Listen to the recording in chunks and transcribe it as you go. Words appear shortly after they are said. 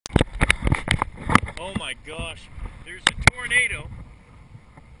Oh my gosh, there's a tornado.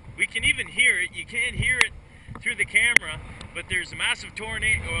 We can even hear it. You can't hear it through the camera, but there's a massive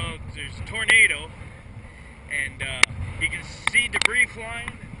tornado. Well, there's a tornado, and you can see debris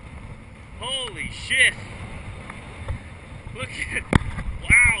flying. Holy shit! Look at,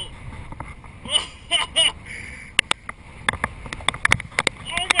 wow! Oh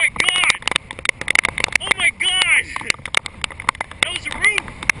my god! Oh my god! That was a roof!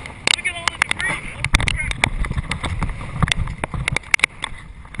 Look at all the debris! Oh crap!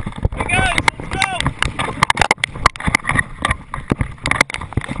 Hey guys, let's go!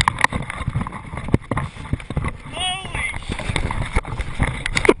 Holy shit!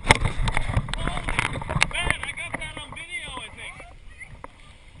 Holy man, I got that on video, I think.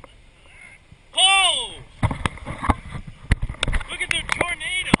 Oh! Look at the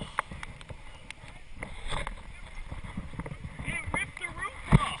tornado! It ripped the roof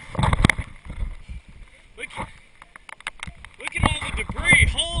off! Look at all the debris!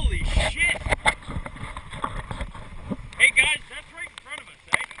 Holy shit! Hey guys, that's right in front of us,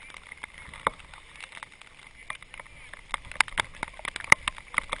 eh?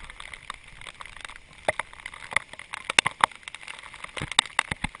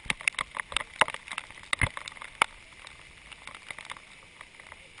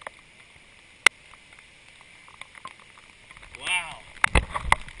 Wow.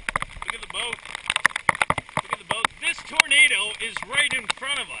 Look at the boat. Look at the boat. This tornado is right in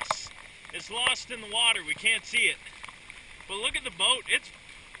front of us. It's lost in the water. We can't see it. But look at the boat. It's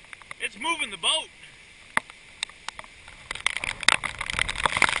moving the boat.